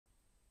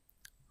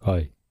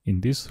Hi,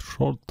 in this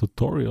short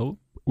tutorial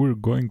we're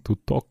going to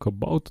talk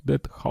about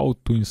that how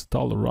to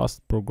install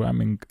Rust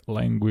programming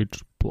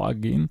language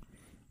plugin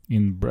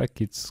in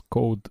brackets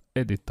code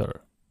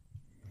editor.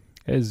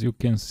 As you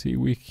can see,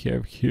 we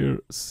have here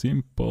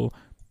simple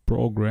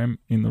program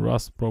in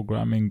Rust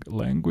programming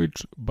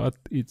language, but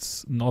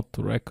it's not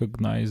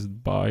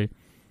recognized by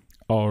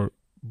our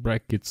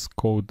brackets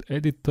code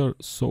editor,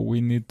 so we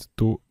need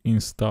to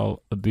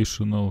install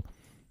additional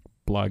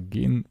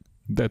plugin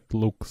that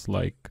looks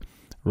like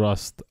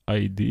Rust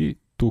IDE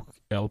to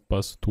help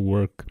us to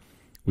work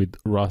with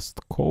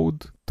Rust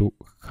code, to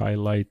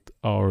highlight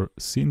our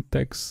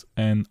syntax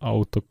and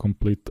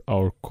autocomplete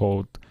our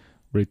code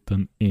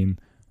written in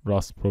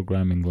Rust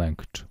programming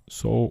language.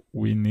 So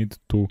we need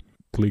to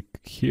click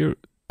here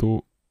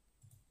to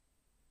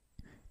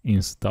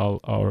install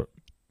our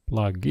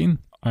plugin.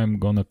 I'm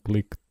gonna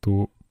click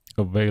to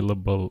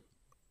available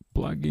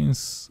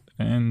plugins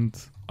and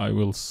I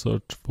will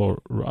search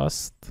for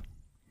Rust.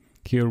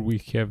 Here we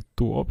have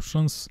two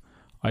options.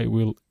 I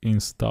will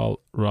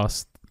install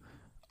Rust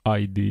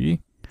IDE.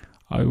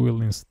 I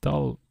will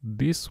install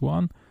this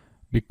one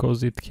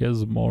because it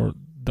has more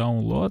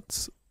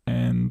downloads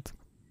and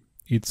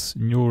it's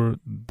newer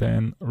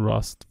than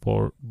Rust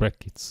for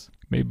brackets.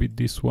 Maybe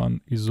this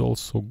one is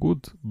also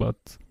good,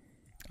 but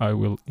I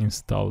will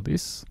install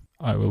this.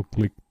 I will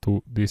click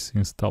to this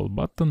install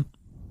button.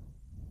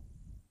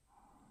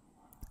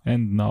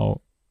 And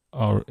now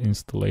our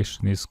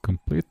installation is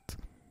complete.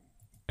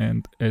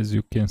 And as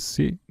you can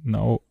see,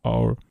 now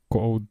our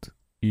code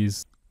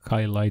is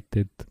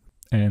highlighted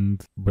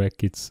and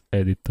brackets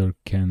editor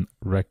can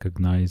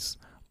recognize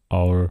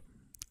our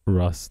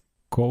Rust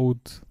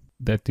code.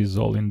 That is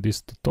all in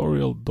this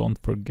tutorial.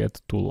 Don't forget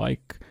to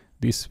like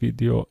this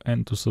video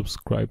and to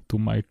subscribe to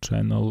my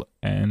channel,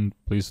 and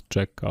please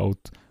check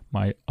out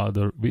my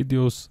other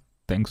videos.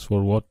 Thanks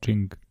for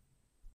watching.